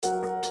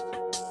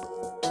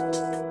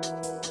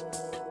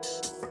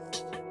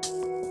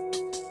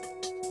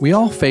We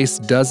all face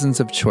dozens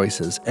of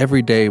choices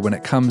every day when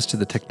it comes to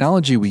the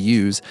technology we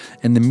use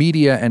and the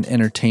media and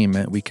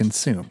entertainment we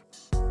consume.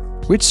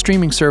 Which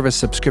streaming service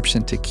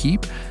subscription to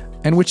keep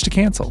and which to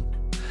cancel?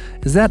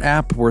 Is that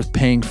app worth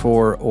paying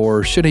for,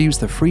 or should I use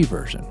the free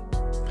version?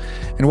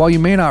 And while you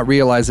may not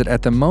realize it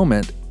at the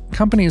moment,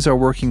 companies are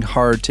working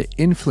hard to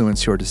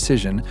influence your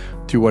decision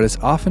through what is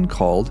often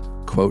called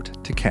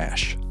quote to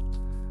cash.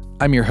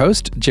 I'm your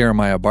host,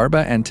 Jeremiah Barba,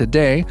 and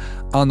today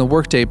on the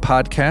Workday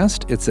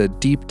podcast, it's a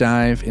deep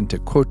dive into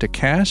quote to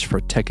cash for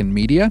tech and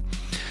media.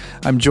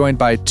 I'm joined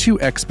by two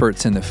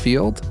experts in the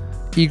field,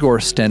 Igor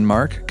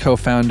Stenmark,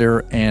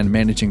 co-founder and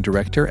managing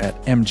director at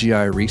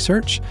MGI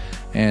Research,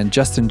 and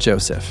Justin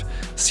Joseph,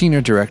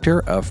 senior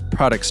director of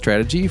product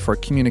strategy for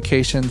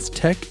communications,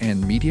 tech,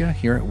 and media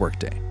here at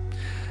Workday.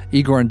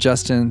 Igor and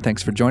Justin,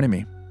 thanks for joining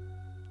me.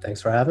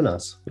 Thanks for having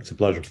us. It's a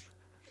pleasure.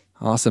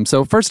 Awesome.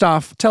 So first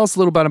off, tell us a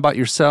little bit about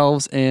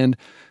yourselves and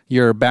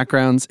your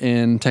backgrounds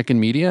in tech and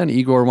media. And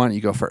Igor, why don't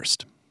you go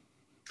first?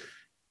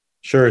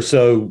 Sure.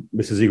 So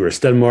this is Igor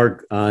Stenmark.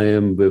 I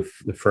am with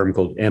the firm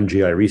called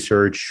MGI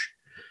Research.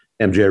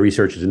 MGI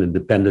Research is an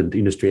independent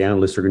industry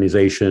analyst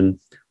organization.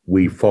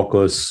 We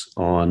focus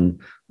on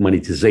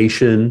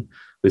monetization.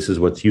 This is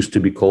what used to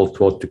be called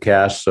quote to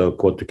cash. So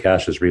quote to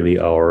cash is really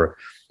our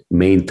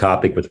main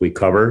topic that we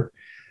cover.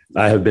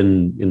 I have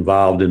been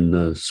involved in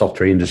the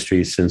software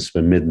industry since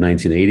the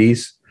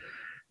mid-1980s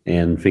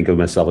and think of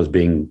myself as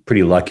being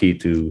pretty lucky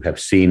to have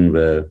seen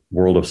the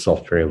world of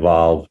software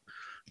evolve,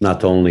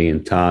 not only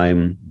in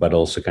time, but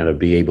also kind of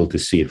be able to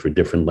see it through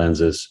different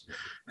lenses,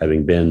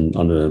 having been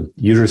on the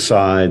user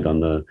side,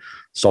 on the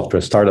software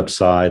startup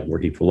side,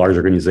 working for large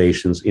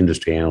organizations,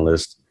 industry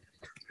analyst,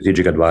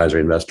 strategic advisor,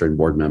 investor, and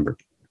board member.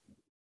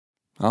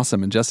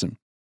 Awesome. And Justin?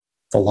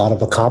 A lot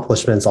of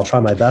accomplishments. I'll try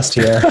my best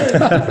here.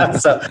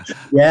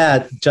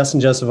 Justin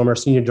Joseph, I'm our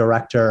senior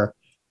director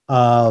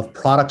of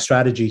product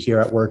strategy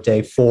here at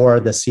Workday for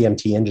the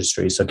CMT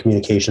industry, so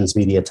communications,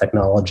 media,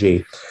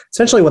 technology.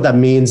 Essentially what that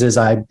means is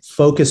I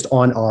focused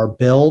on our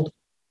build,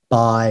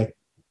 buy,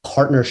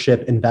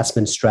 partnership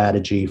investment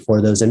strategy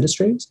for those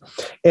industries.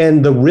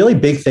 And the really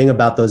big thing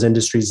about those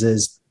industries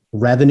is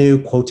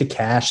revenue, quote to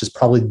cash is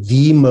probably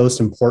the most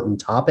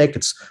important topic.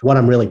 It's what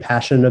I'm really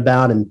passionate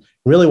about and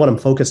really what I'm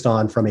focused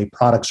on from a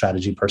product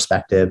strategy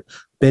perspective.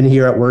 Been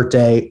here at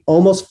Workday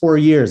almost 4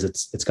 years.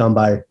 It's gone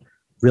by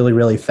really,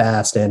 really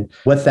fast. And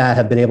with that,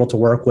 have been able to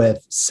work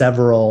with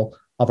several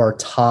of our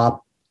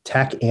top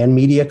tech and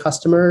media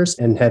customers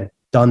and had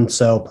done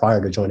so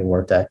prior to joining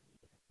Workday.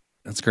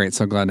 That's great.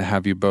 So glad to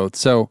have you both.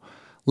 So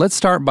let's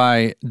start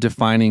by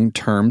defining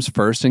terms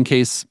first, in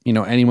case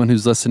anyone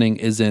who's listening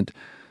isn't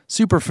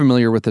super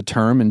familiar with the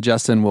term, and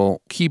Justin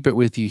will keep it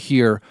with you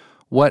here.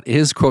 What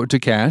is quote to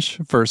cash,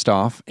 first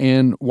off,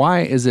 and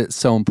why is it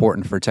so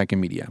important for tech and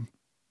media?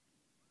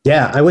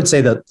 Yeah, I would say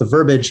that the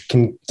verbiage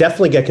can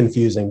definitely get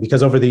confusing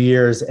because over the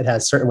years, it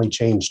has certainly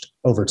changed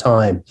over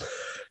time.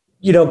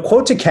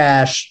 Quote to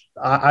cash,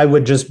 I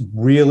would just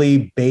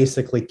really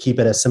basically keep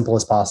it as simple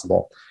as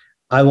possible.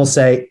 I will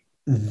say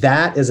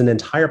that is an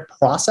entire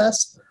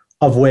process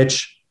of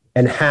which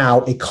and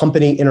how a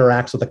company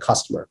interacts with a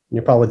customer. And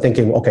you're probably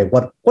thinking, okay,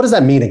 what does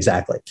that mean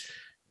exactly?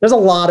 There's a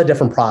lot of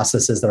different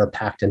processes that are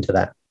packed into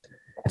that.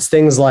 It's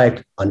things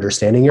like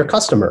understanding your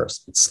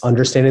customers. It's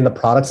understanding the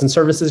products and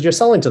services you're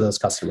selling to those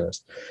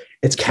customers.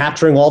 It's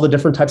capturing all the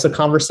different types of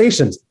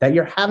conversations that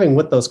you're having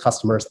with those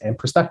customers and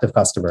prospective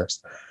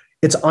customers.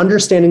 It's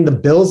understanding the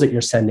bills that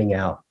you're sending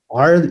out.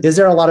 Is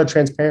there a lot of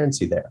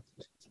transparency there?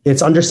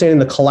 It's understanding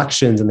the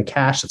collections and the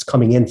cash that's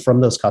coming in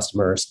from those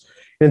customers.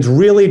 And it's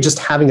really just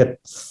having a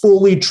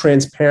fully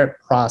transparent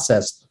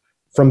process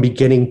from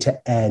beginning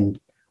to end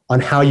on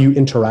how you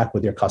interact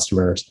with your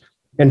customers.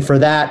 And for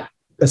that,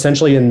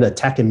 essentially in the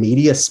tech and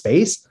media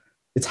space,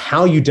 it's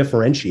how you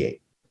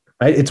differentiate,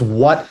 right? It's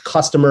what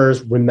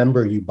customers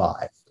remember you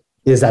by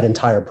is that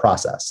entire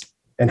process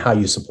and how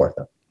you support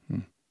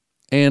them.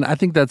 And I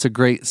think that's a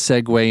great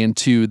segue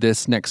into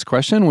this next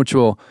question, which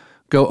will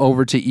go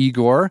over to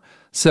Igor.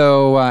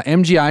 So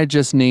MGI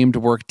just named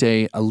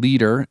Workday a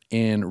leader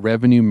in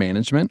revenue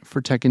management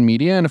for tech and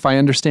media. And if I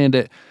understand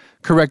it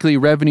correctly,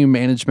 revenue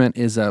management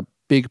is a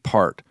big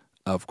part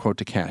of quote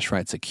to cash,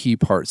 right? It's a key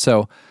part.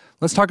 So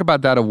let's talk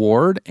about that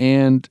award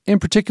and in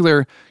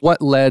particular,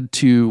 what led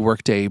to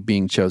Workday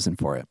being chosen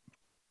for it.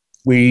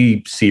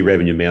 We see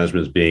revenue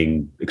management as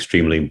being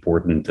extremely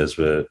important as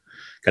a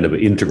kind of an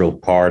integral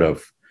part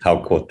of how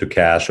quote to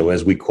cash, or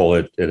as we call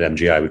it at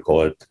MGI, we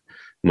call it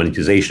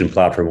monetization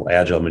platform,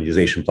 agile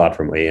monetization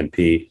platform, AMP.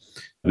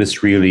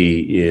 This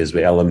really is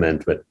the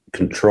element that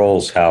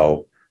controls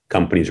how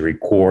companies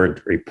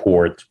record,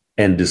 report,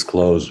 and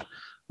disclose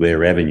their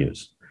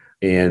revenues.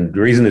 And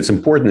the reason it's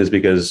important is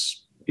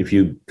because if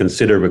you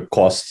consider the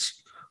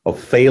costs of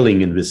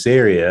failing in this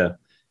area,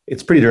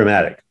 it's pretty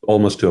dramatic,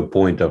 almost to a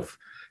point of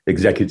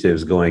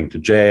executives going to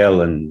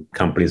jail and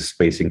companies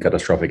facing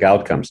catastrophic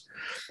outcomes.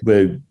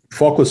 The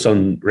focus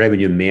on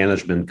revenue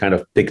management kind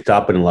of picked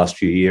up in the last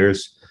few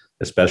years,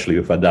 especially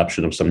with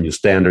adoption of some new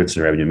standards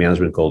in revenue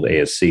management called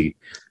ASC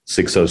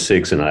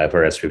 606 and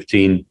IFRS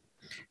 15.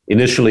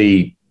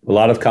 Initially, a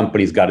lot of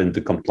companies got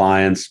into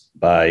compliance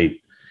by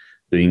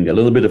doing a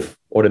little bit of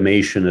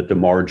automation at the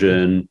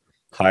margin,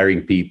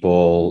 hiring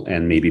people,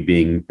 and maybe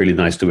being really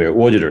nice to their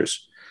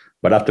auditors.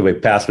 But after we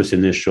passed this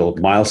initial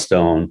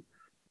milestone,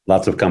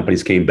 lots of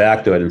companies came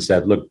back to it and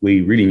said, look,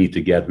 we really need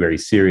to get very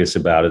serious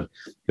about it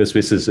because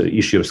this is an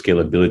issue of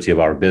scalability of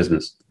our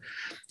business.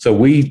 So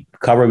we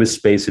cover this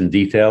space in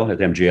detail at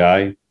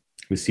MGI.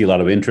 We see a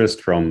lot of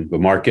interest from the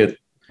market.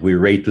 We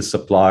rate the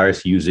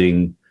suppliers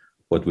using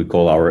what we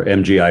call our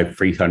MGI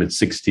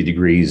 360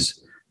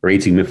 degrees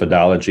rating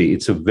methodology.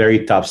 It's a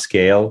very tough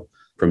scale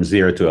from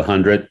 0 to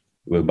 100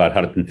 with about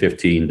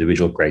 150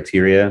 individual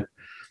criteria.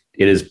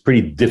 It is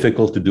pretty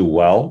difficult to do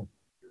well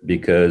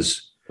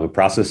because the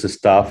process is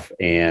tough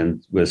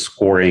and the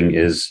scoring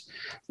is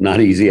not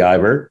easy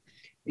either.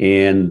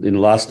 And in the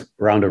last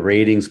round of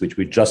ratings, which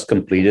we just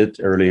completed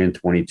earlier in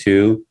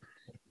 22,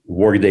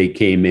 Workday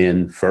came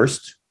in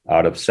first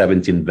out of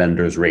 17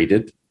 vendors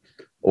rated.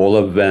 All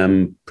of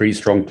them pretty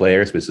strong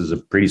players. This is a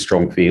pretty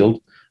strong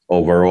field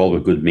overall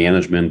with good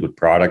management, good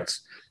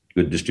products,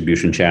 good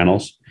distribution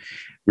channels.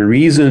 The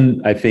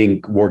reason I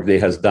think Workday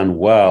has done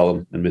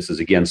well, and this is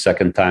again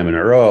second time in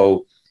a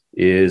row,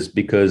 is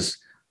because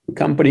the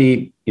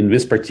company in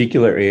this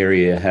particular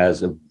area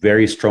has a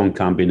very strong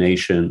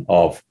combination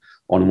of,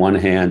 on one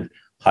hand,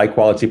 high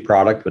quality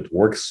product that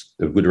works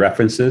with good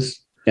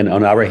references. And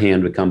on the other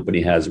hand, the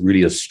company has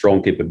really a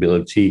strong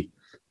capability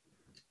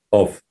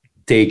of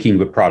taking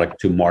the product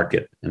to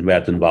market. And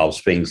that involves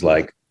things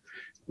like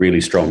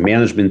really strong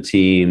management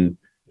team,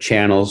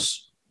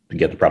 channels to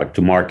get the product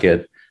to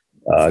market,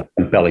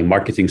 compelling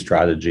marketing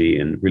strategy,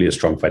 and really a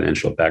strong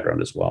financial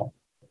background as well.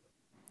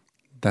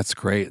 That's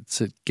great.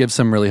 So it gives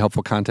some really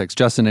helpful context.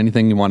 Justin,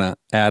 anything you want to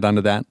add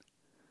onto that?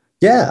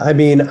 Yeah, I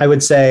mean, I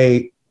would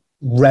say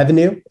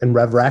revenue and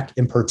RevRec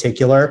in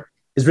particular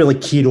is really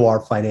key to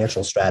our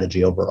financial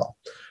strategy overall.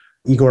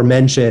 Igor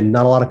mentioned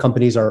not a lot of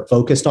companies are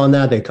focused on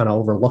that. They kind of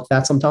overlook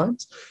that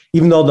sometimes,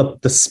 even though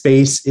the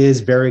space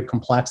is very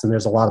complex and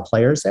there's a lot of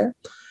players there.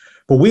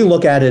 But we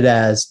look at it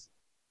as,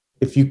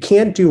 if you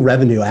can't do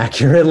revenue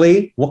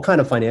accurately, what kind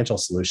of financial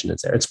solution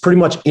is there? It's pretty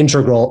much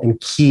integral and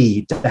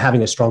key to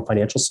having a strong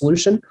financial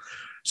solution.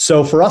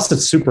 So for us,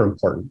 it's super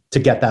important to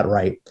get that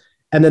right.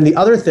 And then the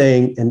other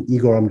thing, and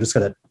Igor, I'm just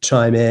going to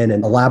chime in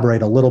and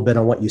elaborate a little bit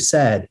on what you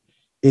said.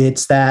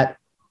 It's that,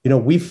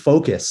 we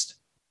focused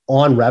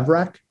on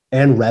RevRec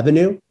and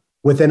revenue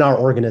within our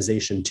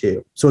organization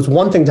too. So it's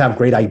one thing to have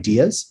great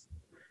ideas.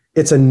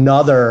 It's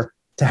another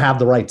to have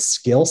the right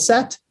skill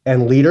set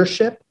and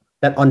leadership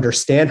that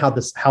understand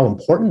how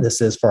important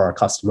this is for our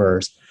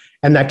customers,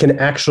 and that can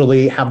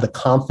actually have the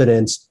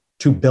confidence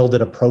to build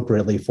it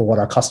appropriately for what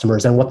our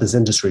customers and what this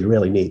industry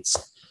really needs.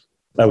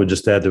 I would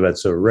just add to that.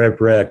 So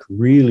RevRec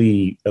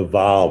really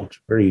evolved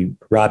very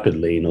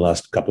rapidly in the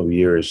last couple of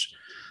years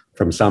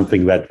from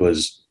something that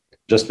was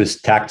just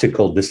this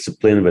tactical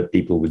discipline that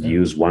people would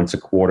use once a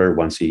quarter,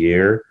 once a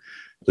year,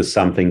 to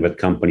something that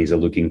companies are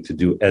looking to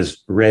do as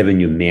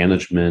revenue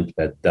management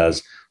that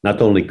does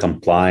not only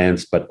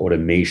compliance, but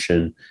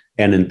automation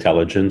and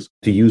intelligence,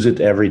 to use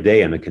it every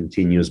day on a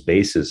continuous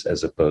basis,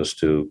 as opposed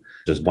to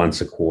just once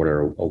a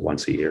quarter or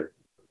once a year.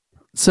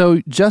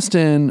 So,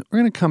 Justin, we're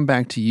going to come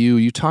back to you.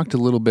 You talked a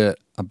little bit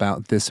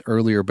about this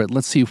earlier, but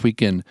let's see if we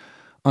can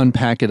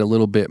unpack it a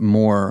little bit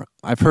more.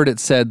 I've heard it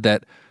said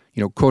that,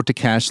 quote to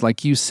cash,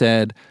 like you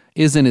said,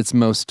 is in its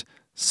most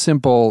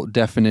simple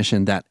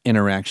definition that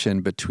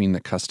interaction between the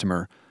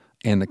customer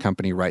and the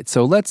company, right?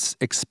 So let's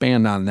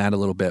expand on that a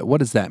little bit. What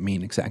does that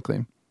mean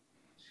exactly?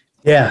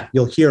 Yeah,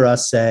 you'll hear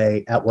us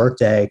say at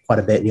Workday quite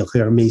a bit, and you'll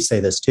hear me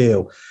say this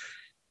too.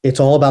 It's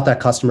all about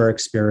that customer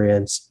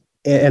experience.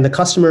 And the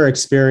customer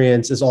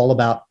experience is all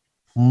about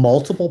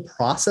multiple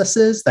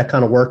processes that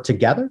kind of work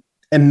together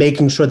and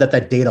making sure that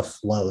that data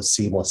flows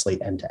seamlessly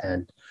end to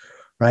end,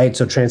 right?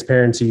 So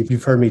transparency,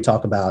 you've heard me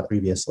talk about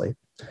previously.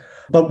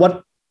 But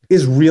what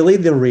is really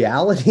the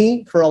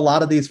reality for a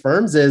lot of these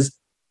firms is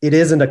it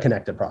isn't a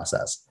connected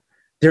process.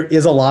 There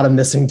is a lot of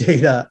missing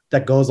data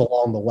that goes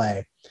along the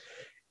way.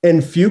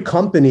 And few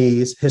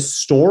companies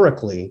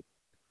historically,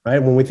 right,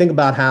 when we think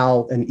about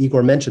how, and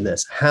Igor mentioned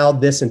this, how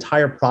this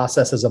entire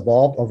process has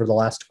evolved over the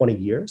last 20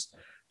 years,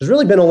 there's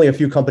really been only a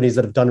few companies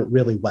that have done it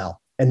really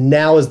well. And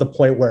now is the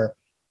point where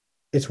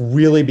it's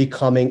really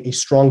becoming a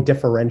strong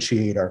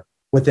differentiator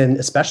within,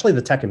 especially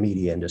the tech and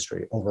media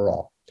industry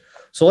overall.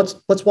 So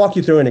let's walk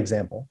you through an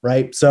example,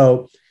 right?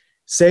 So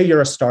say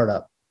you're a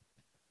startup.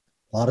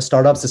 A lot of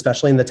startups,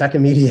 especially in the tech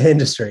and media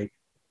industry,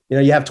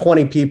 you have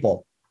 20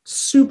 people.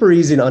 Super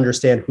easy to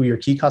understand who your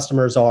key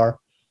customers are,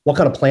 what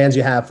kind of plans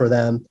you have for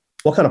them,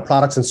 what kind of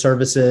products and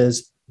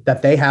services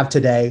that they have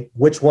today,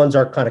 which ones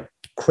are kind of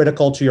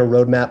critical to your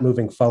roadmap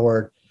moving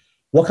forward,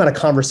 what kind of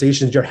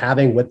conversations you're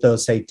having with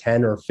those, say,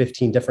 10 or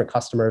 15 different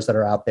customers that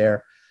are out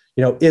there.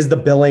 Is the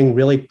billing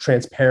really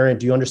transparent?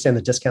 Do you understand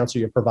the discounts that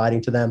you're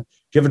providing to them?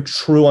 Do you have a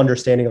true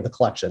understanding of the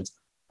collections,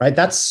 right?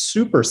 That's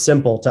super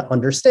simple to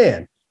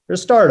understand. You're a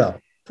startup,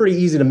 pretty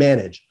easy to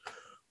manage.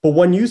 But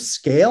when you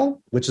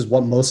scale, which is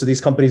what most of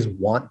these companies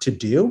want to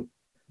do,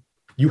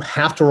 you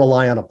have to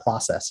rely on a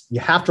process. You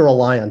have to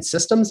rely on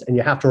systems and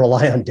you have to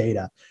rely on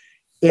data.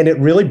 And it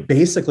really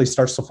basically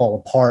starts to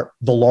fall apart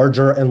the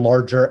larger and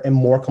larger and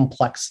more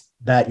complex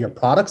that your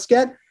products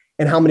get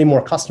and how many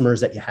more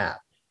customers that you have.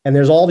 And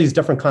there's all these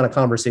different kind of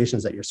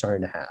conversations that you're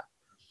starting to have.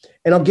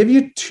 And I'll give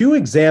you two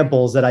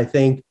examples that I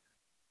think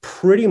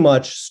pretty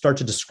much start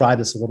to describe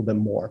this a little bit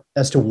more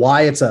as to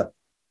why it's a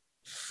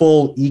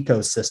full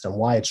ecosystem,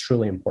 why it's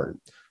truly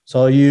important.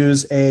 So I'll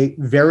use a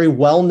very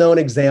well-known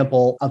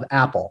example of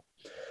Apple.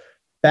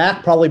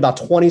 Back probably about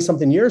 20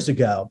 something years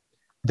ago,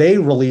 they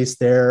released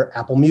their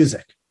Apple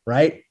Music,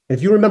 right?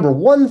 If you remember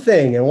one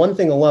thing and one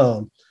thing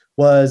alone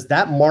was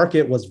that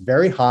market was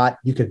very hot.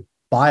 You could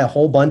buy a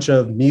whole bunch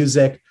of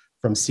music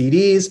from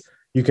CDs.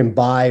 You can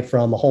buy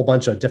from a whole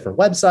bunch of different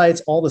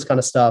websites, all this kind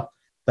of stuff.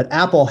 But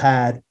Apple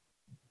had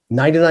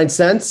 99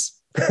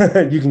 cents.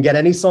 You can get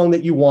any song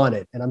that you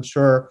wanted. And I'm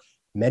sure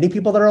many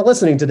people that are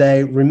listening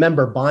today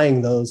remember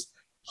buying those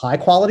high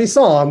quality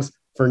songs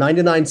for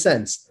 99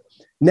 cents.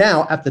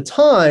 Now, at the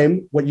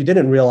time, what you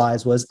didn't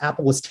realize was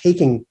Apple was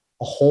taking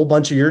a whole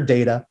bunch of your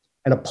data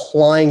and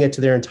applying it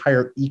to their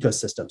entire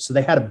ecosystem. So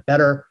they had a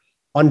better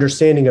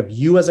understanding of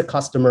you as a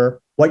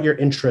customer, what your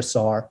interests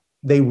are.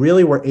 They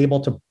really were able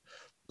to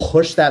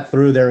push that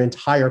through their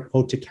entire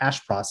quote to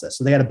cash process.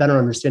 So they had a better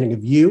understanding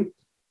of you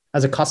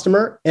as a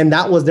customer, and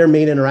that was their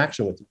main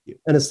interaction with you.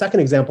 And a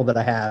second example that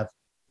I have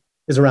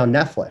is around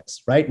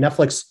Netflix, right?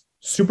 Netflix,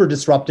 super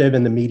disruptive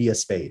in the media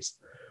space.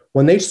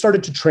 When they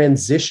started to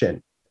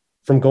transition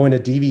from going to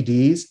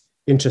DVDs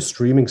into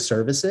streaming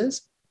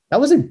services,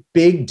 that was a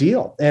big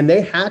deal. And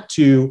they had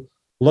to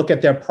look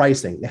at their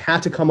pricing. They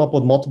had to come up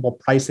with multiple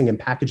pricing and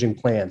packaging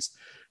plans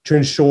to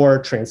ensure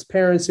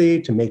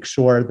transparency, to make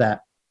sure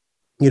that,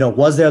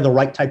 was there the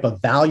right type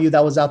of value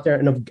that was out there?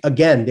 And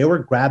again, they were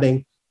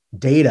grabbing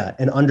data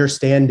and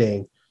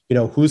understanding,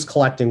 who's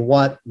collecting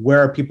what, where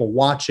are people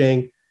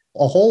watching,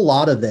 a whole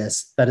lot of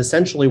this that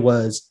essentially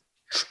was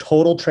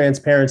total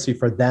transparency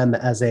for them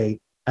as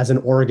an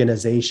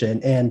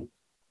organization. And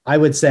I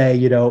would say,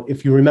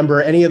 if you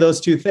remember any of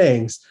those two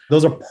things,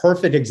 those are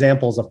perfect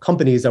examples of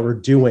companies that were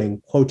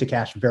doing quote to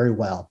cash very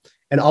well.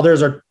 And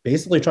others are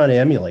basically trying to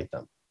emulate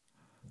them.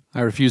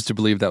 I refuse to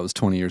believe that was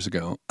 20 years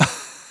ago.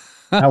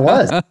 That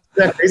was.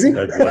 Isn't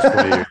that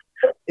crazy?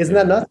 Isn't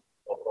that nuts?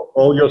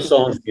 All your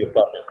songs in your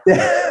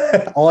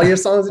pocket. All your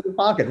songs in your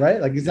pocket, right?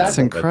 Like exactly. That's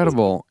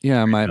incredible.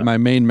 Yeah, my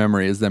main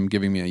memory is them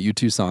giving me a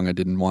U2 song I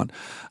didn't want.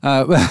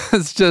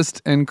 It's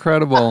just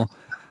incredible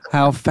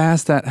how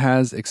fast that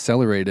has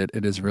accelerated.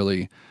 It is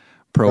really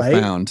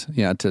profound. Right?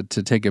 Yeah, to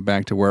take it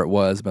back to where it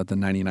was, about the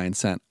 99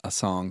 cent a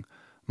song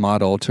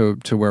model to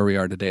where we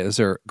are today. Those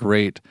are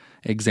great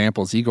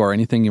examples. Igor,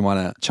 anything you want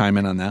to chime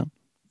in on that?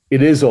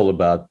 It is all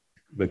about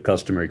the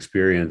customer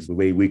experience, the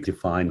way we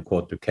define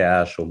quote to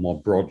cash, or more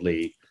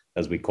broadly,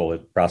 as we call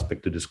it,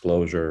 prospect to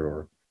disclosure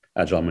or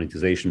agile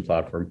monetization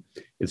platform.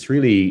 It's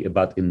really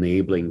about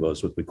enabling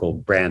those what we call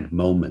brand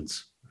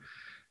moments.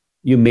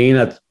 You may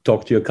not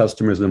talk to your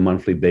customers on a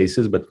monthly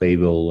basis, but they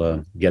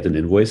will get an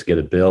invoice, get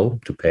a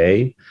bill to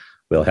pay.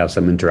 They'll have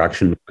some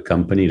interaction with the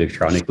company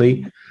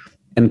electronically.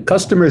 And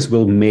customers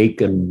will make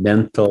a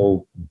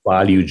mental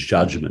value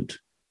judgment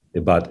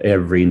about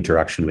every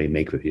interaction they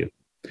make with you.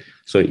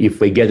 So if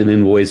they get an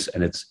invoice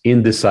and it's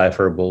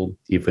indecipherable,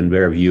 if in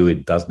their view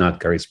it does not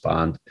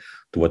correspond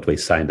to what they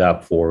signed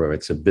up for, or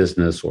it's a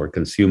business or a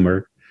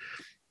consumer,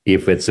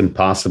 if it's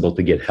impossible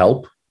to get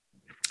help,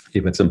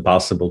 if it's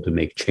impossible to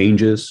make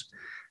changes,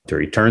 to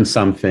return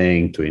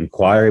something, to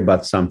inquire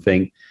about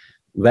something,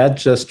 that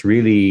just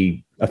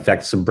really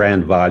affects the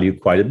brand value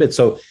quite a bit.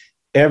 So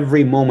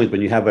every moment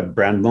when you have a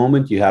brand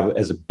moment, you have,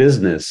 as a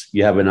business,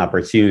 you have an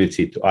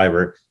opportunity to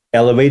either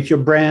elevate your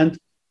brand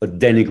or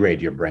denigrate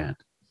your brand.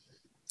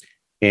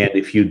 And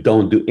if you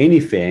don't do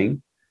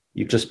anything,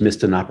 you just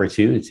missed an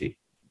opportunity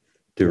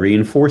to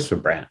reinforce the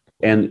brand.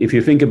 And if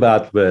you think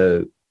about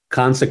the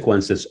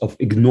consequences of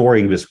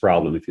ignoring this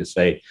problem, if you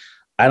say,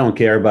 I don't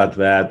care about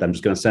that, I'm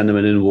just going to send them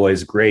an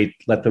invoice, great,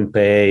 let them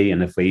pay.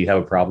 And if we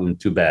have a problem,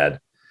 too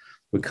bad.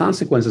 The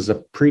consequences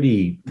are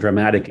pretty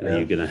dramatic. And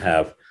you're going to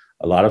have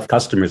a lot of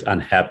customers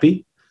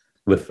unhappy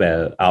with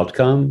the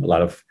outcome, a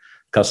lot of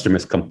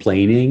customers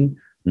complaining,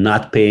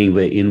 not paying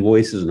the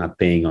invoices, not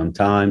paying on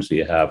time. So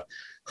you have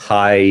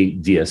high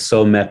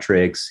DSO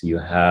metrics, you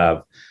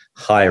have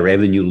high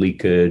revenue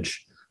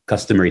leakage,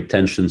 customer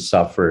retention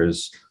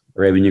suffers,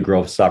 revenue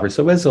growth suffers.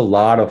 So there's a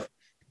lot of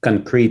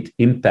concrete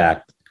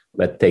impact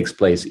that takes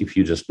place if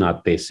you just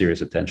not pay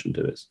serious attention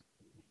to this.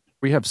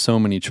 We have so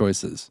many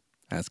choices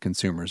as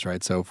consumers,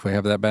 right? So if we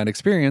have that bad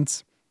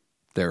experience,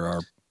 there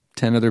are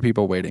 10 other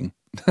people waiting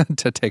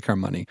to take our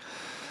money.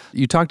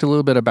 You talked a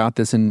little bit about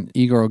this, and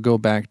Igor, I'll go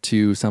back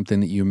to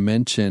something that you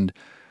mentioned,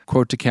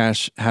 quote to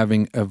cash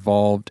having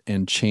evolved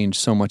and changed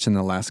so much in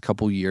the last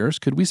couple of years.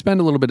 Could we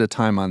spend a little bit of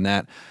time on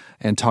that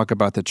and talk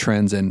about the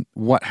trends and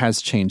what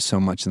has changed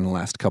so much in the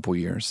last couple of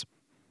years?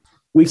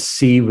 We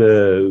see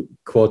the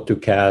quote to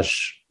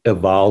cash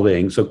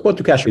evolving. So quote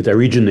to cash, it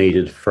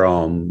originated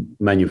from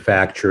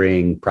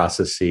manufacturing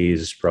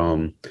processes,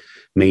 from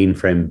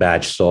mainframe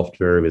batch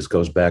software. This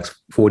goes back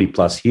 40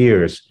 plus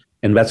years.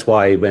 And that's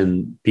why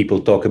when people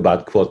talk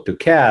about quote to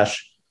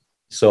cash,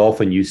 so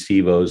often you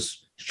see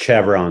those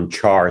Chevron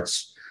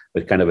charts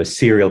with kind of a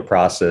serial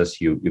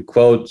process. You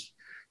quote,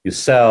 you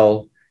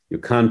sell, you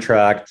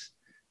contract,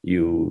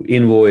 you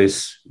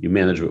invoice, you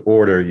manage the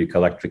order, you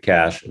collect the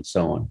cash, and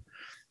so on.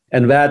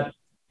 And that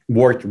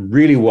worked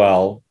really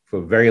well for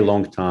a very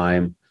long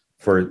time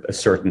for a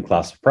certain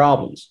class of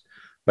problems.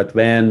 But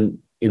then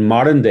in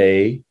modern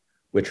day,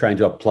 we're trying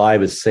to apply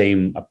the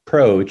same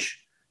approach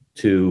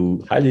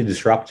to highly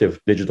disruptive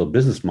digital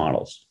business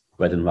models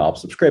that involve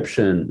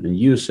subscription and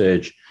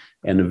usage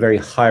and a very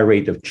high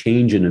rate of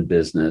change in a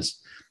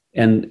business.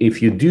 And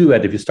if you do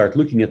that, if you start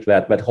looking at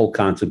that, that whole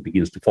concept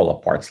begins to fall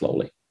apart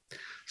slowly.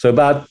 So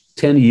about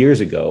 10 years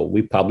ago,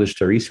 we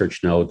published a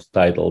research note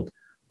titled,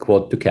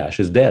 Quote to Cash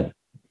is Dead.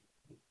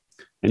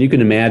 And you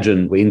can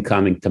imagine the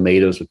incoming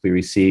tomatoes that we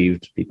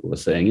received. People were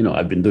saying,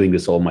 I've been doing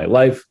this all my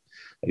life.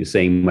 Are you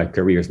saying my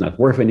career is not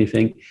worth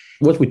anything?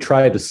 What we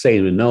try to say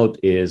in the note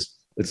is,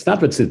 it's not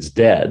that it's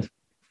dead,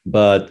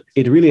 but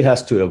it really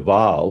has to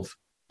evolve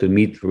to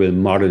meet with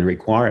modern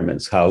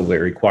requirements, how the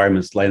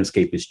requirements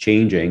landscape is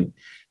changing.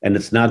 And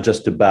it's not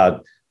just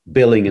about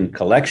billing and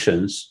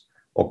collections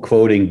or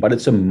quoting, but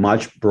it's a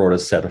much broader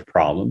set of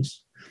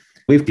problems.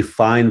 We've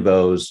defined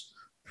those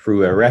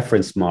through a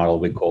reference model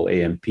we call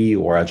AMP,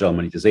 or Agile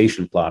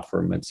Monetization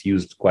Platform. That's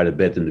used quite a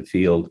bit in the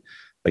field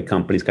by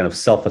companies kind of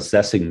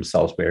self-assessing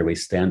themselves where they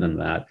stand on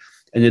that.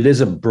 And it is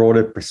a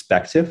broader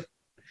perspective.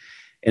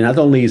 And not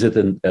only is it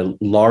a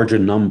larger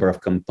number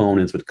of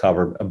components that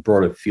cover a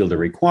broader field of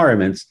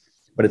requirements,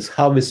 but it's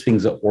how these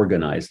things are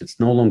organized. It's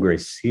no longer a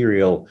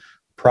serial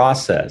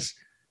process,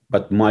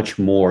 but much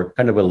more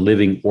kind of a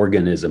living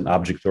organism,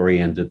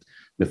 object-oriented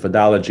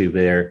methodology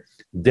where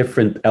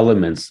different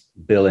elements,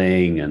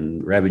 billing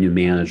and revenue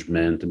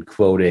management and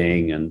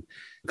quoting and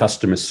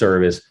customer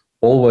service,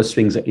 all those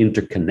things are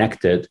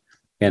interconnected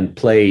and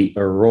play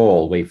a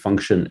role. They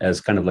function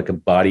as kind of like a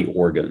body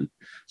organ.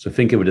 So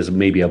think of it as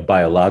maybe a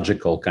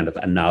biological kind of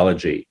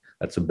analogy.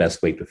 That's the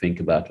best way to think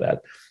about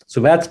that.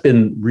 So that's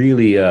been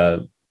really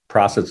a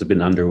process that's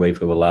been underway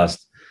for the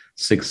last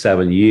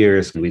 6-7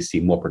 years. And we see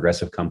more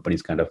progressive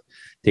companies kind of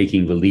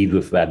taking the lead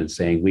with that and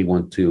saying, we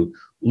want to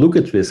look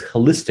at this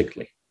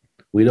holistically.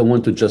 We don't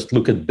want to just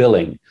look at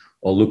billing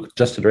or look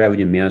just at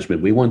revenue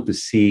management. We want to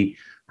see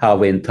how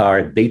the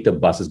entire data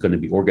bus is going to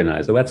be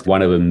organized. So that's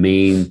one of the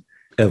main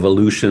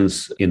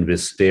evolutions in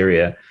this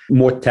area.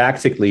 More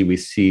tactically, we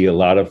see a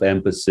lot of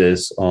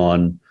emphasis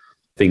on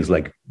things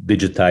like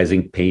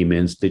digitizing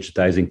payments,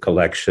 digitizing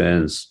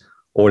collections,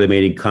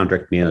 automating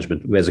contract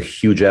management. There's a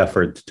huge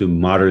effort to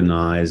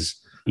modernize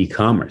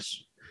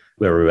e-commerce,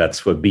 whether that's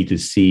for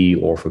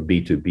B2C or for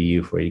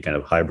B2B, or for any kind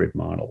of hybrid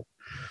model.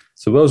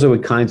 So those are the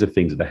kinds of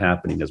things that are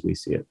happening as we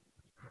see it.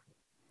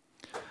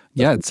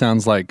 Yeah, it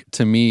sounds like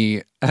to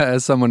me,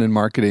 as someone in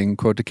marketing,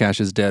 Quote to Cash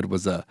is Dead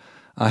was a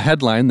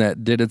headline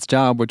that did its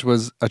job, which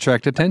was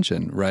attract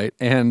attention, right?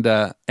 And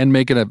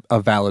make it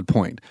a valid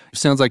point. It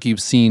sounds like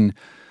you've seen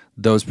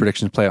those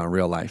predictions play out in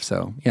real life.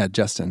 So yeah,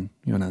 Justin,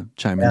 you want to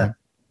chime in there?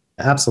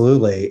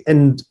 Absolutely.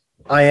 And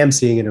I am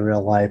seeing it in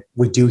real life.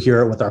 We do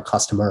hear it with our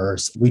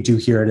customers. We do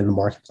hear it in the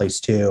marketplace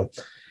too.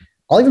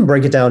 I'll even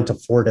break it down to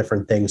 4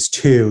 different things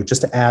too,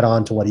 just to add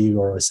on to what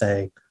Igor was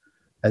saying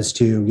as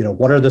to,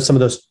 what are some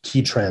of those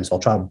key trends. I'll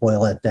try to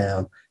boil it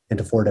down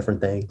into 4 different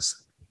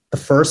things. The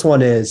first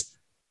one is,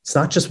 it's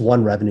not just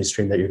one revenue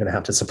stream that you're going to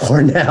have to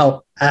support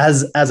now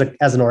as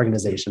an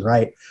organization,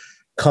 right?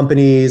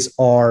 Companies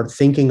are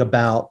thinking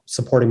about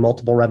supporting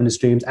multiple revenue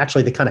streams.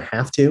 Actually, they kind of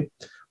have to,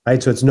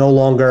 right? So it's no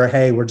longer,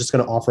 hey, we're just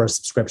going to offer a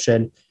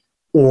subscription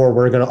or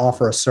we're going to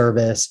offer a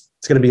service.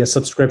 It's going to be a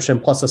subscription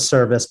plus a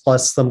service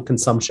plus some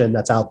consumption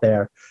that's out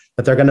there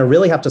that they're going to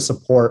really have to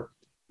support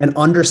and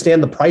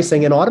understand the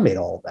pricing and automate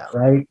all of that,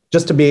 right?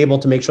 Just to be able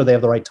to make sure they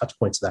have the right touch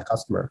points to that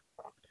customer.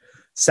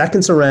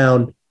 Second's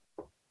around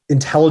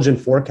intelligent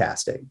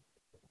forecasting.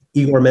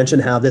 Igor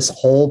mentioned how this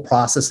whole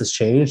process has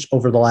changed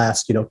over the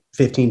last,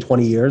 15,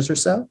 20 years or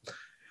so.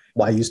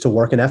 Well, I used to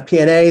work in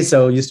FP&A,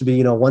 so it used to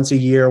be, once a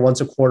year,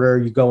 once a quarter,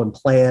 you go and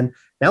plan.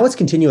 Now it's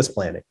continuous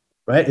planning,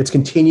 right? It's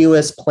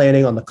continuous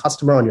planning on the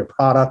customer, on your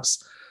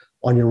products,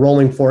 on your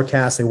rolling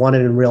forecast. They want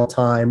it in real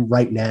time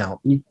right now.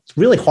 It's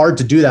really hard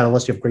to do that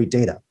unless you have great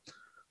data.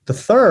 The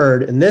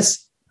third, and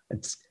this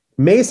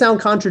may sound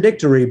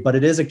contradictory, but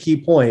it is a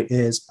key point,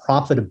 is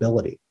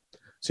profitability.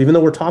 So even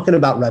though we're talking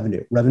about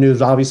revenue is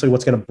obviously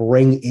what's going to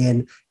bring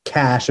in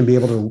cash and be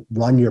able to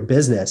run your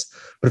business.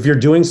 But if you're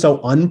doing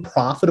so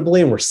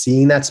unprofitably, and we're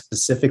seeing that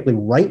specifically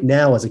right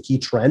now as a key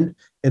trend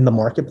in the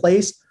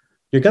marketplace,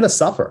 you're going to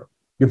suffer.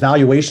 Your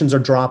valuations are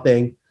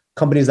dropping.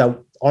 Companies that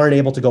aren't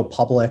able to go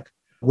public,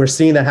 we're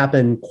seeing that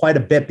happen quite a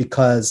bit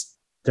because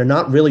they're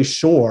not really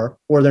sure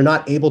or they're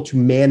not able to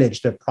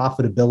manage their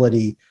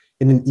profitability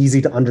in an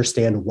easy to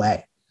understand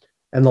way.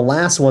 And the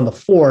last one, the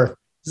fourth,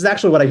 this is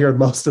actually what I hear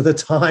most of the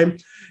time,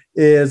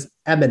 is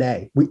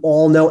M&A. We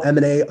all know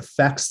M&A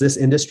affects this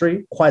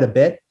industry quite a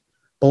bit,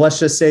 but let's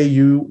just say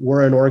you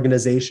were an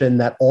organization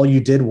that all you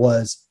did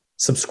was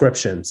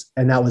subscriptions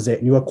and that was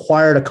it. You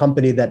acquired a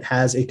company that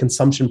has a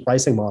consumption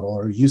pricing model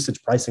or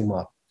usage pricing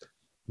model.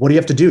 What do you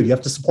have to do? You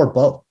have to support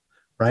both,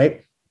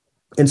 right?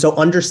 And so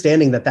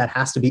understanding that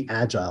has to be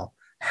agile,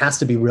 has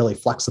to be really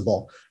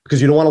flexible,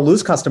 because you don't want to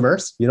lose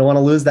customers. You don't want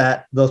to lose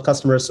those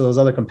customers to those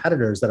other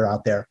competitors that are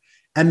out there.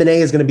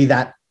 M&A is going to be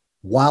that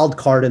wild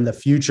card in the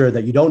future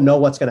that you don't know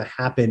what's going to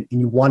happen, and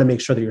you want to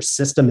make sure that your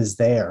system is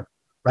there,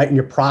 right? And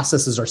your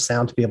processes are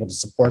sound to be able to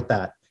support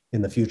that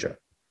in the future.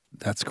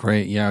 That's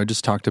great. Yeah, I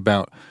just talked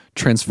about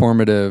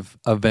transformative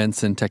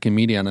events in tech and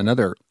media on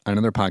another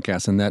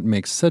podcast, and that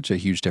makes such a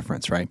huge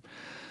difference, right?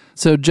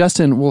 So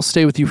Justin, we'll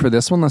stay with you for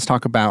this one. Let's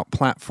talk about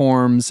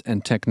platforms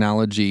and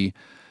technology.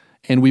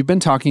 And we've been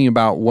talking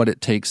about what it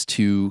takes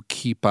to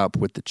keep up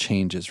with the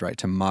changes, right?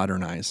 To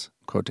modernize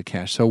quote to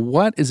cash. So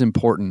what is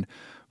important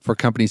for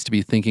companies to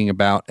be thinking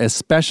about,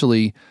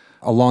 especially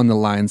along the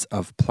lines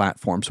of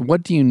platforms?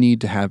 What do you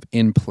need to have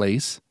in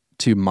place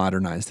to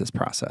modernize this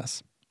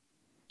process?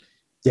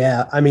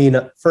 Yeah, I mean,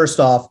 first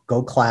off,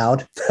 go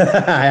cloud.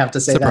 I have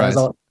to say Surprise.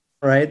 that,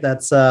 right?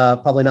 That's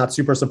probably not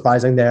super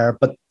surprising there,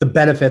 but the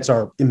benefits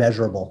are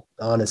immeasurable,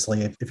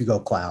 honestly, if you go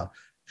cloud.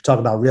 You talk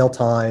about real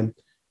time,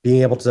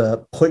 being able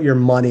to put your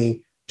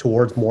money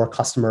towards more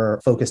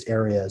customer-focused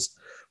areas.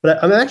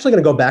 But I'm actually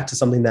going to go back to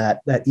something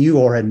that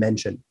Igor had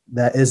mentioned,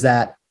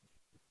 that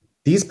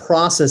these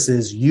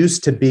processes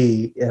used to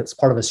be, as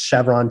part of a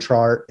Chevron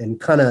chart, and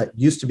kind of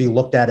used to be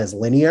looked at as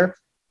linear,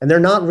 and they're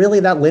not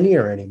really that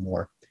linear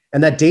anymore.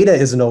 And that data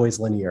isn't always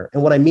linear.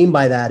 And what I mean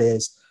by that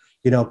is,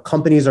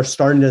 companies are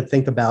starting to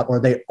think about,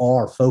 or they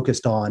are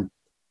focused on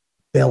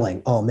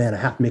billing. Oh man, I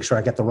have to make sure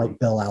I get the right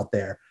bill out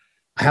there.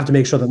 I have to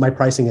make sure that my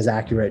pricing is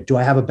accurate. Do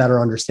I have a better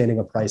understanding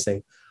of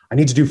pricing? I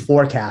need to do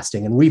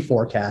forecasting and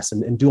reforecast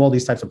and do all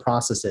these types of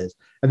processes.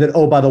 And then,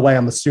 oh, by the way,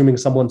 I'm assuming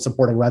someone's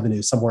supporting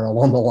revenue somewhere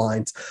along the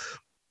lines.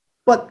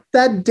 But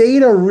that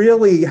data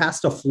really has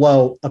to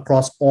flow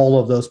across all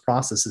of those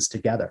processes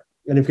together.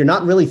 And if you're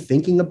not really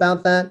thinking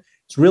about that,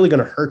 it's really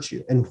going to hurt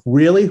you. And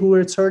really who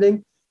it's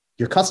hurting?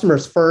 Your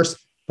customers first,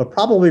 but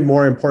probably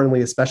more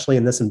importantly, especially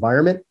in this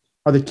environment,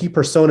 are the key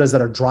personas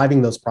that are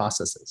driving those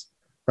processes,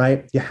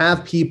 right? You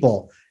have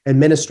people,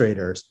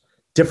 administrators,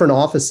 different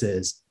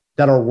offices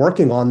that are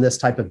working on this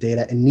type of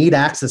data and need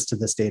access to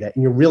this data.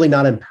 And you're really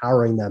not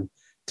empowering them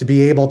to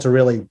be able to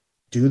really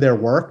do their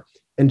work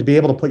and to be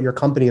able to put your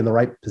company in the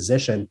right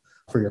position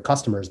for your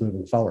customers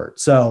moving forward.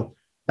 So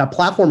that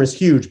platform is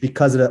huge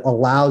because it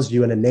allows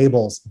you and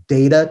enables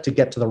data to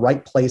get to the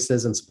right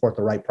places and support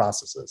the right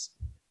processes.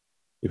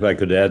 If I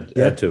could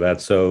add to that.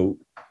 So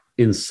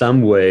in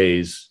some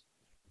ways,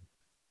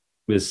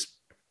 this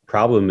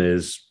problem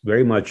is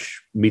very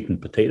much meat and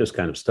potatoes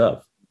kind of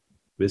stuff.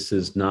 This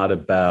is not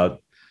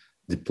about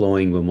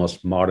deploying the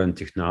most modern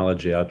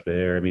technology out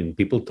there. I mean,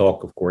 people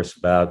talk, of course,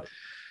 about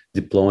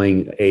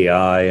deploying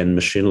AI and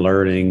machine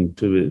learning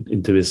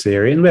into this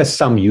area. And there's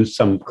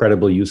some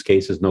credible use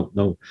cases,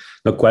 no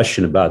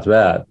question about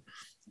that.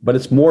 But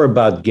it's more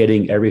about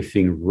getting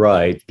everything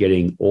right,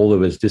 getting all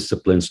of these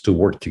disciplines to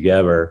work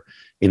together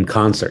in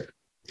concert.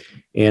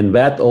 And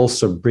that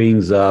also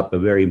brings up a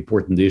very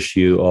important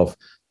issue of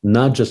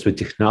not just the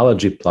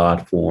technology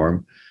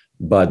platform,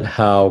 but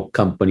how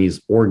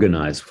companies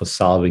organize for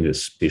solving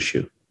this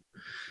issue.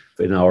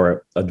 In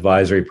our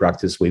advisory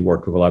practice, we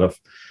work with a lot of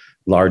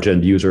large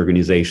end user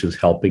organizations,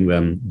 helping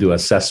them do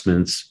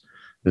assessments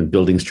and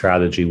building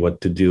strategy, what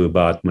to do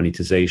about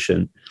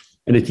monetization.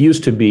 And it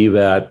used to be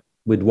that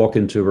we'd walk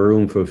into a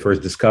room for a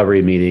first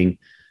discovery meeting,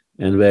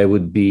 and there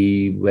would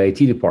be the IT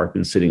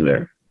department sitting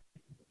there.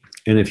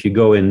 And if you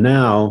go in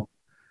now,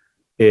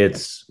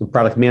 it's the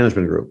product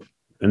management group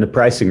and the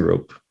pricing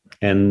group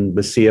and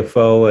the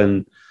CFO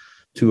and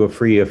 2 or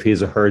 3 of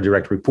his or her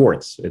direct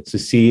reports. It's the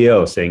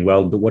CEO saying,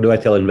 well, what do I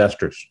tell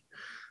investors?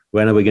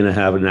 When are we going to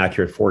have an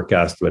accurate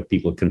forecast that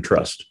people can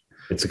trust?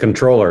 It's a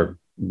controller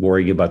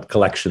worrying about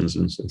collections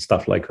and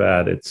stuff like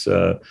that. It's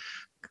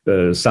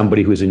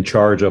somebody who's in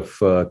charge of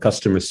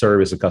customer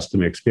service or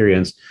customer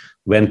experience.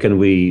 When can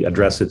we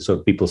address it so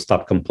people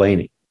stop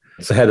complaining?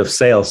 It's a head of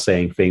sales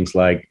saying things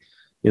like,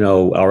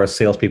 our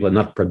salespeople are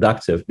not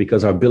productive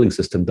because our billing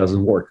system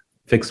doesn't work.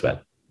 Fix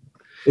that.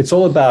 It's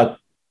all about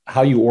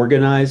how you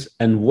organize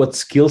and what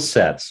skill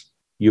sets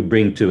you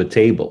bring to the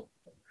table.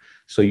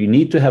 So you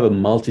need to have a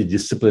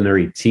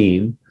multidisciplinary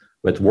team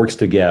that works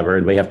together,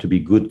 and they have to be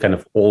good kind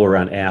of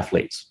all-around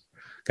athletes,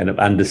 kind of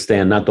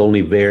understand not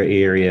only their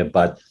area,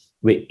 but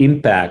the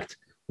impact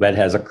that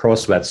has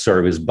across that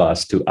service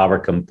bus to other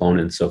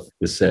components of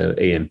this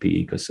AMP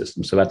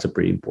ecosystem. So that's a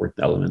pretty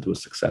important element of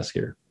success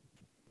here.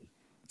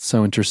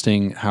 So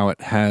interesting how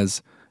it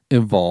has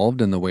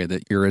evolved in the way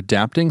that you're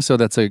adapting. So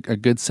that's a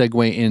good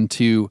segue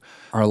into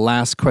our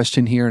last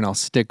question here, and I'll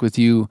stick with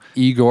you,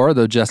 Igor,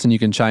 though Justin, you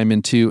can chime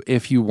in too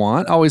if you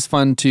want. Always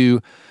fun to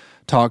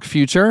talk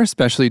future,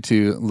 especially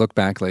to look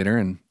back later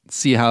and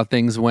see how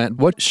things went.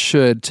 What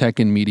should tech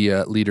and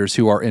media leaders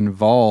who are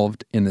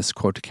involved in this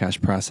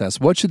quote-to-cash process,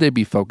 what should they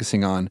be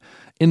focusing on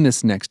in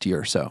this next year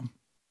or so?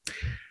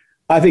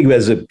 I think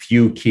there's a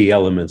few key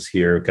elements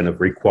here, kind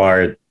of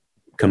required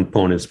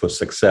components for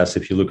success.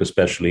 If you look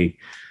especially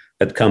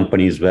at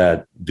companies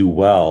that do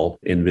well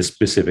in this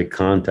specific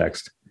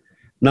context.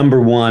 Number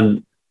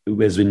one,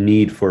 there's a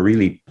need for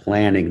really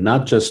planning,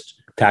 not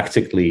just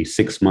tactically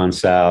 6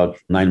 months out,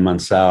 9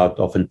 months out.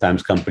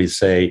 Oftentimes companies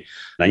say,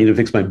 I need to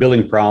fix my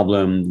billing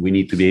problem. We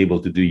need to be able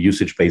to do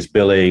usage-based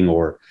billing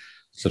or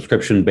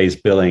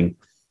subscription-based billing.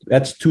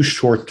 That's too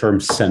short-term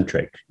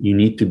centric. You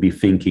need to be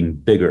thinking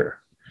bigger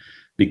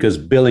because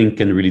billing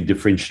can really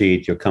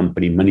differentiate your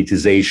company.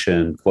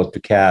 Monetization, quote to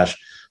cash,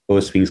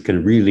 those things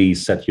can really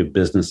set your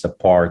business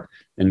apart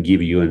and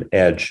give you an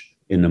edge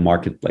in the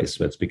marketplace.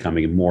 So it's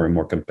becoming more and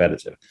more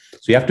competitive.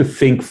 So you have to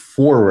think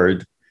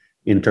forward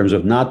in terms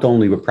of not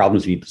only the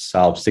problems you need to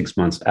solve 6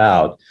 months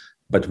out,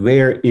 but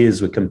where is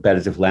the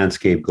competitive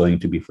landscape going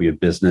to be for your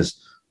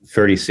business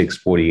 36,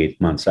 48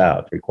 months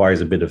out? It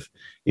requires a bit of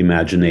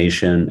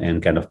imagination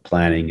and kind of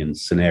planning and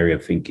scenario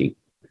thinking.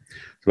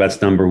 So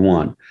that's number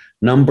one.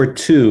 Number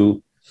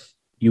two,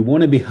 you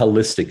want to be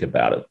holistic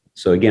about it.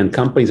 So again,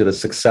 companies that are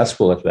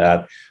successful at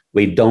that,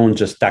 they don't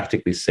just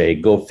tactically say,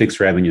 go fix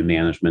revenue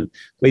management.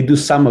 They do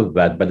some of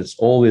that, but it's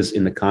always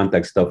in the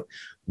context of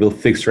we'll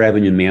fix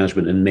revenue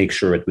management and make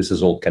sure that this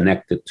is all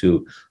connected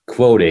to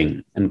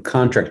quoting and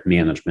contract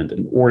management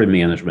and order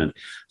management.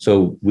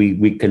 So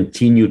we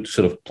continue to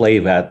sort of play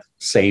that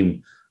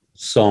same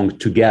song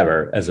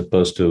together as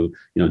opposed to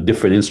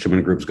different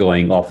instrument groups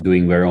going off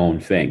doing their own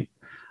thing.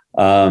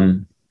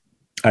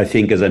 I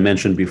think, as I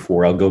mentioned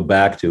before, I'll go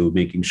back to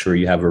making sure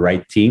you have a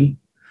right team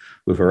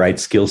with the right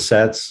skill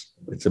sets.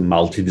 It's a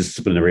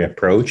multidisciplinary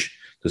approach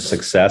to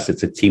success.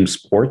 It's a team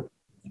sport.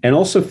 And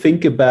also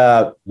think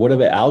about what are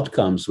the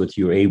outcomes that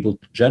you're able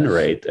to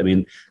generate. I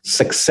mean,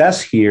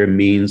 success here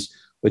means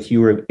that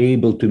you are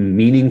able to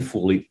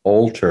meaningfully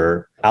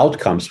alter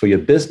outcomes for your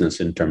business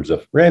in terms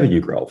of revenue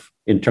growth,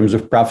 in terms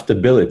of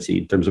profitability,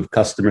 in terms of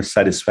customer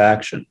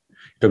satisfaction,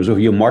 in terms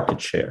of your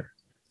market share.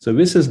 So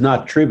this is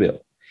not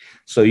trivial.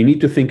 So you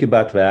need to think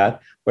about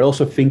that, but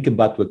also think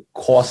about the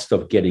cost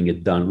of getting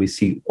it done. We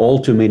see all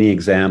too many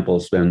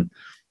examples when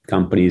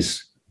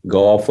companies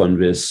go off on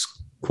this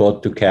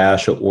quote to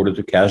cash or order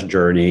to cash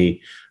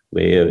journey.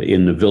 We're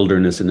in the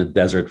wilderness, in the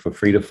desert for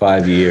 3 to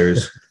 5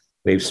 years.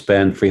 They've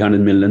spent $300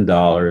 million,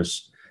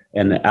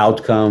 and the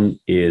outcome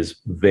is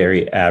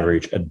very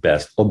average at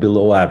best or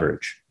below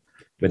average.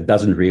 It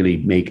doesn't really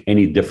make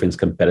any difference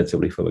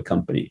competitively for the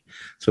company.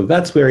 So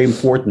that's very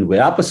important. The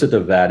opposite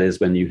of that is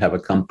when you have a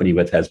company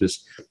that has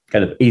this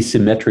kind of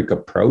asymmetric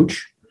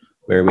approach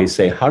where we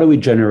say, how do we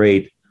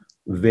generate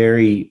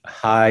very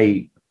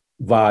high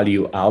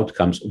value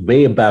outcomes,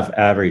 way above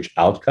average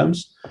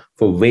outcomes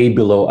for way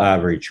below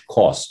average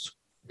costs,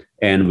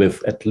 and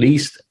with at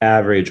least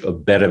average or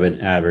better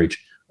than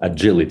average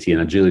agility.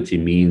 And agility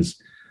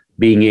means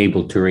being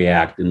able to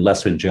react in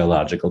less than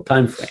geological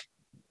time frame.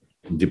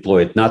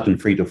 Deploy it not in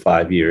 3 to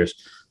 5 years,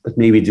 but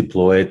maybe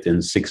deploy it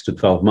in 6 to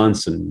 12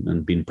 months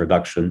and be in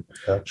production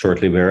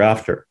shortly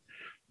thereafter.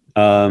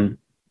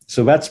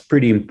 So that's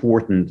pretty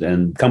important.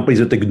 And companies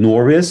that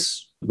ignore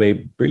this,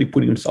 they really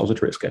putting themselves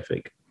at risk, I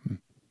think.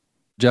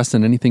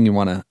 Justin, anything you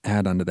want to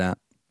add onto that?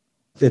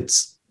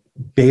 It's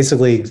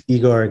basically,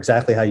 Igor,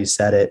 exactly how you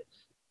said it.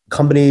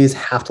 Companies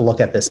have to look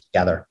at this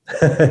together.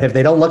 If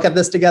they don't look at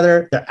this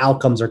together, their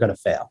outcomes are going to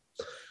fail,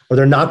 or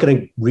they're not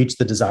going to reach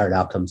the desired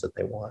outcomes that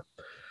they want.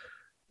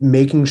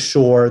 Making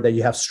sure that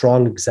you have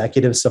strong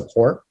executive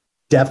support,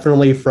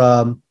 definitely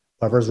from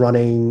whoever's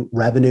running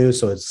revenue.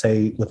 So it's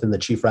say within the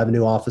chief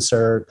revenue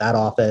officer, that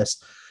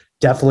office,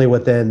 definitely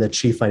within the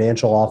chief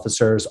financial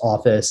officer's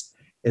office.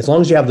 As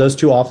long as you have those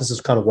two offices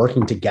kind of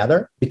working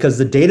together, because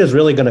the data is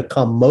really going to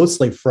come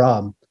mostly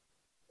from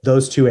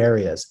those two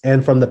areas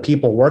and from the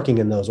people working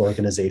in those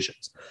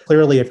organizations.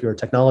 Clearly, if you're a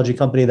technology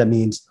company, that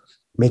means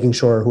making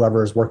sure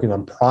whoever is working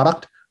on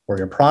product or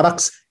your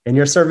products and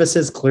your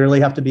services clearly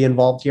have to be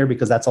involved here,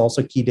 because that's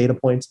also key data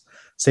points.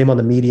 Same on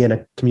the media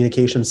and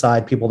communication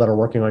side, people that are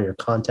working on your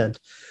content.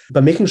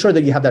 But making sure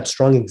that you have that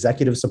strong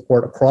executive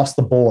support across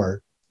the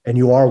board and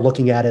you are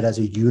looking at it as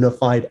a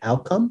unified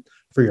outcome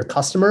for your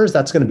customers,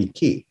 that's going to be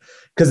key.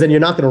 Because then you're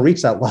not going to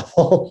reach that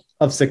level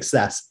of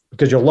success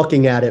because you're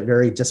looking at it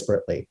very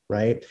disparately,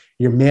 right?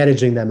 You're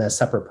managing them as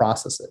separate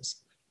processes.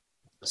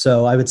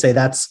 So I would say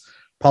that's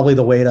probably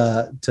the way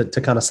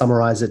to kind of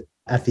summarize it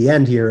at the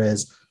end here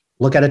is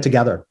look at it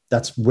together.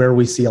 That's where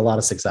we see a lot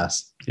of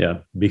success. Yeah,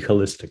 be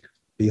holistic.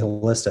 Be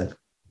holistic.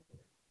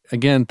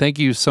 Again, thank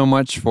you so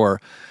much for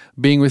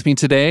being with me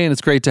today. And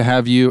it's great to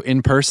have you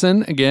in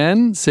person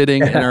again,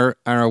 sitting in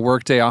our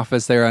Workday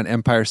office there on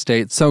Empire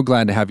State. So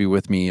glad to have you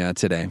with me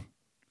today.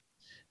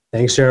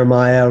 Thanks,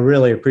 Jeremiah.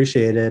 Really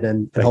appreciate it.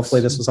 And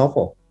hopefully this was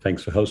helpful.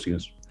 Thanks for hosting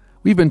us.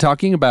 We've been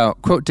talking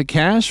about quote to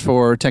cash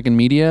for tech and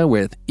media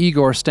with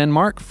Igor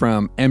Stenmark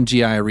from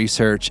MGI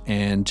Research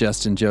and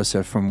Justin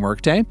Joseph from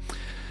Workday.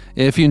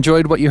 If you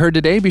enjoyed what you heard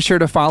today, be sure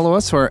to follow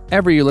us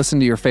wherever you listen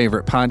to your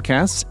favorite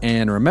podcasts.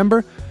 And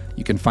remember,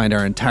 you can find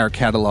our entire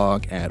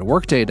catalog at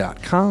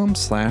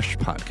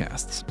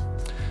workday.com/podcasts.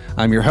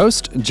 I'm your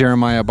host,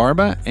 Jeremiah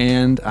Barba,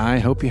 and I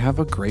hope you have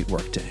a great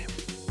workday.